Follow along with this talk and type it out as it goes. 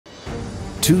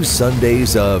2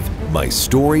 Sundays of My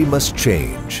Story Must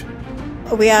Change.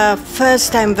 We are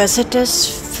first-time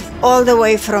visitors all the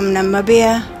way from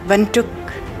Namibia, Windhoek,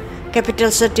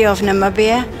 capital city of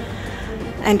Namibia,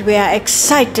 and we are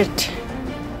excited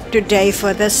today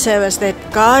for this service that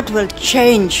God will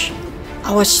change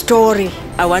our story.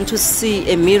 I want to see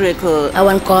a miracle. I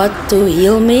want God to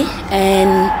heal me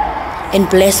and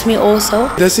bless me also.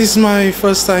 This is my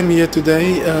first time here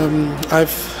today.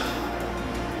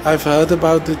 I've heard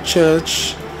about the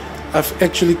church. I've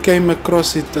actually came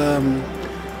across it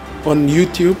on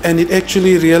YouTube, and it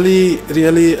actually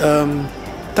really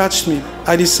touched me.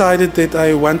 I decided that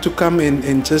I want to come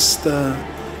and just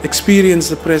experience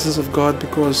the presence of God,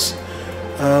 because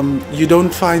you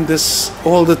don't find this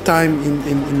all the time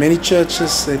in many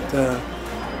churches that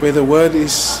where the word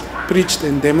is preached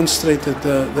and demonstrated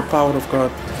the power of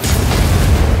God.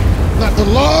 That the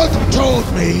Lord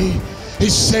told me, He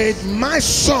said, my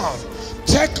son,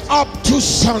 take up 2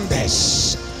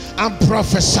 Sundays and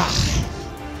prophesy.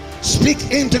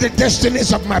 Speak into the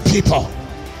destinies of my people,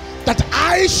 that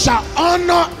I shall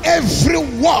honor every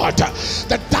word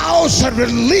that thou shalt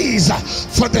release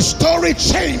for the story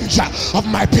change of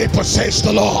my people, says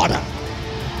the Lord.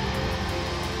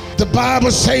 The Bible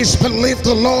says, believe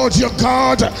the Lord your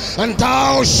God, and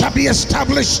thou shalt be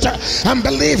established, and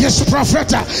believe his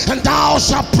prophet, and thou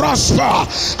shalt prosper.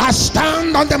 I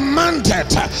stand on the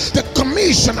mandate, the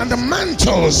commission, and the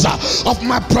mantles of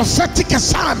my prophetic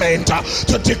assignment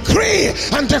to decree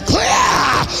and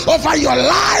declare over your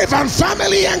life and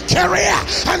family and career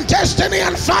and destiny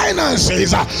and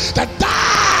finances that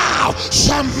thou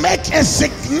shalt make a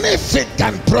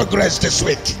significant progress this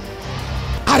week.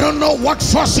 I don't know what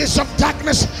forces of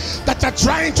darkness that are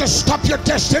trying to stop your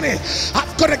destiny.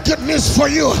 I've got a good news for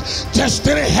you.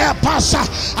 Destiny helpers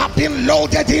have been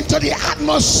loaded into the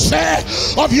atmosphere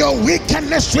of your week and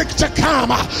next week to come.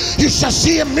 You shall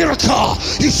see a miracle.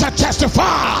 You shall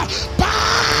testify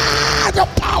by the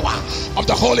power of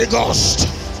the Holy Ghost.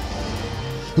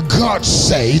 God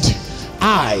said,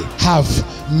 I have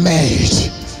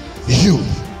made you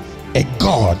a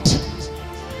God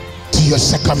to your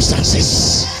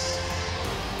circumstances,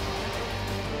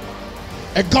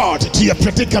 a God to your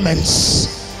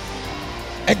predicaments,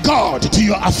 a God to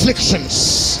your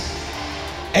afflictions,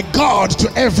 a God to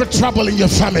every trouble in your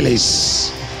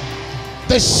families.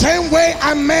 The same way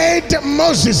I made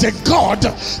Moses a God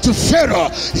to Pharaoh,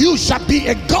 you shall be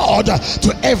a God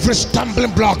to every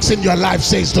stumbling blocks in your life,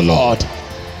 says the Lord.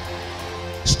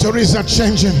 Stories are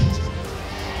changing,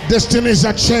 destinies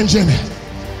are changing,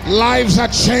 lives are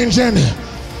changing,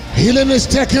 healing is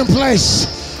taking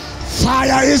place,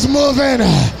 fire is moving,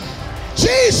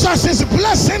 Jesus is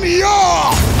blessing you.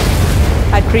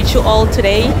 I greet you all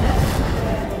today.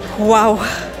 Wow,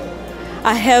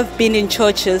 I have been in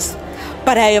churches,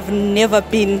 but I have never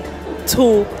been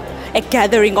to a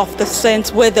gathering of the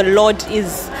saints where the Lord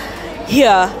is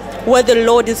here, where the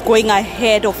Lord is going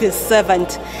ahead of his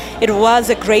servant. It was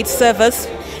a great service.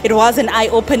 It was an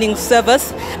eye-opening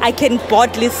service. I can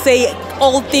boldly say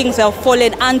all things have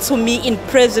fallen unto me in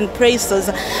present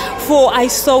places, for I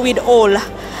saw it all.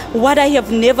 What I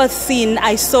have never seen,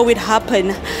 I saw it happen.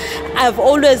 I've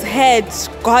always heard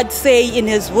God say in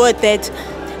his word that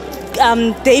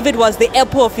David was the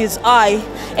apple of his eye,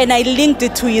 and I linked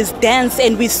it to his dance,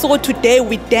 and we saw today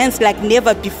we danced like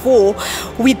never before.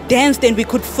 We danced and we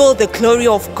could feel the glory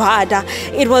of God.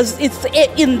 It's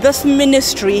in this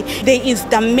ministry, there is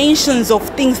dimensions of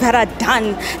things that are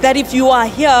done, that if you are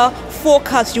here,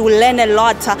 focus, you will learn a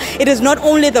lot. It is not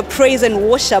only the praise and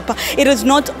worship, it is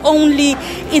not only,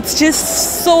 it's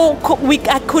just so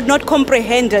I could not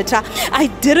comprehend it. I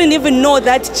didn't even know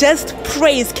that just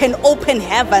praise can open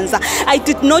heavens. I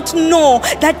did not know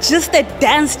that just a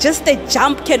dance, just a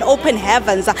jump can open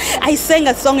heavens. I sang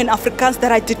a song in Afrikaans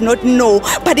that I did not know,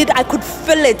 but I could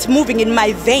feel it moving in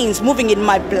my veins, moving in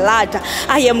my blood.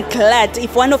 I am glad.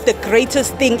 If one of the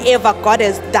greatest things ever God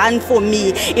has done for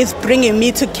me is bringing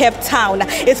me to Cape Town,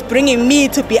 it's bringing me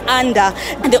to be under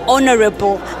the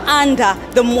honorable, under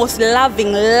the most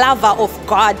loving lover of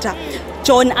God,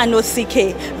 John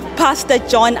Anosike, Pastor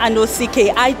John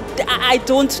Anosike. I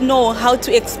don't know how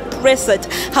to express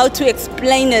it, how to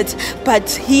explain it, but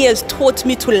he has taught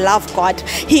me to love God.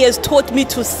 He has taught me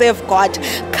to serve God.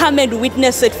 Come and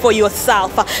witness it for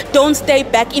yourself. Don't stay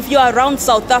back. If you're around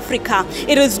South Africa,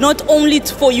 it is not only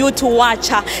for you to watch.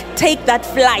 Take that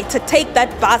flight, take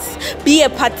that bus, be a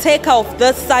partaker of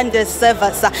this Sunday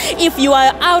service. If you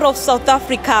are out of South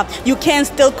Africa, you can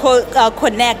still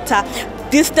connect.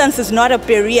 Distance is not a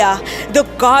barrier. The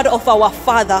God of our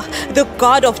Father, the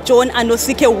God of John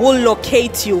Anosike will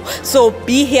locate you. So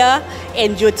be here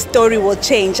and your story will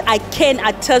change. I can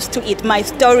attest to it. My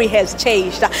story has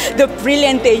changed. The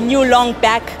brilliant they knew long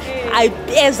back,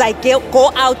 as I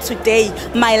go out today,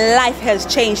 my life has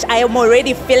changed. I am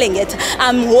already feeling it.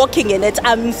 I'm walking in it.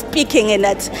 I'm speaking in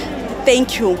it.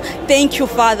 Thank you. Thank you,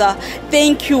 Father.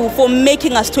 Thank you for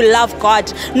making us to love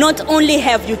God. Not only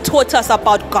have you taught us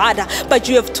about God, but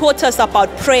you have taught us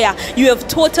about prayer. You have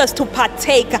taught us to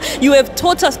partake. You have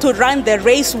taught us to run the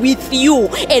race with you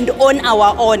and on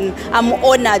our own. I'm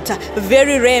honored.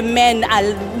 Very rare men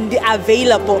are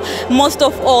available. Most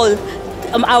of all,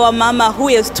 our mama, who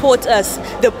has taught us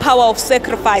the power of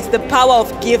sacrifice, the power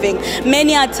of giving.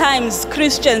 Many a times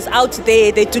Christians out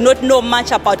there, they do not know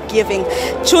much about giving.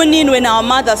 Tune in when our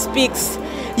mother speaks.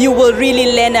 You will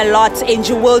really learn a lot, and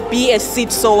you will be a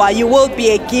seed sower. You will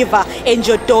be a giver, and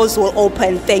your doors will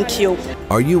open. Thank you.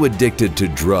 Are you addicted to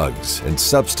drugs and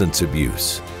substance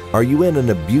abuse? Are you in an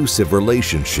abusive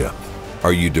relationship?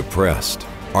 Are you depressed?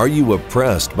 Are you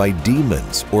oppressed by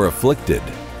demons or afflicted?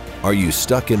 Are you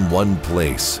stuck in one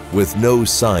place with no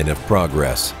sign of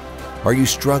progress? Are you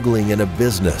struggling in a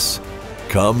business?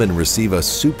 Come and receive a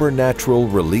supernatural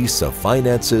release of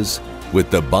finances with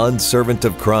the bondservant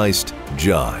of Christ,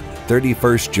 John,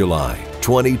 31st July,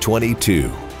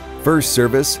 2022. First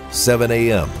service, 7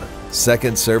 a.m.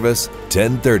 Second service,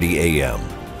 10:30 a.m.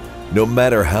 No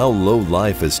matter how low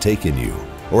life has taken you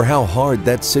or how hard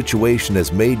that situation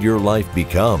has made your life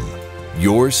become,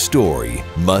 your story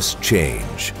must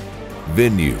change.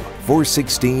 Venue,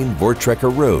 416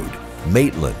 Voortrekker Road,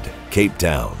 Maitland, Cape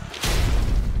Town.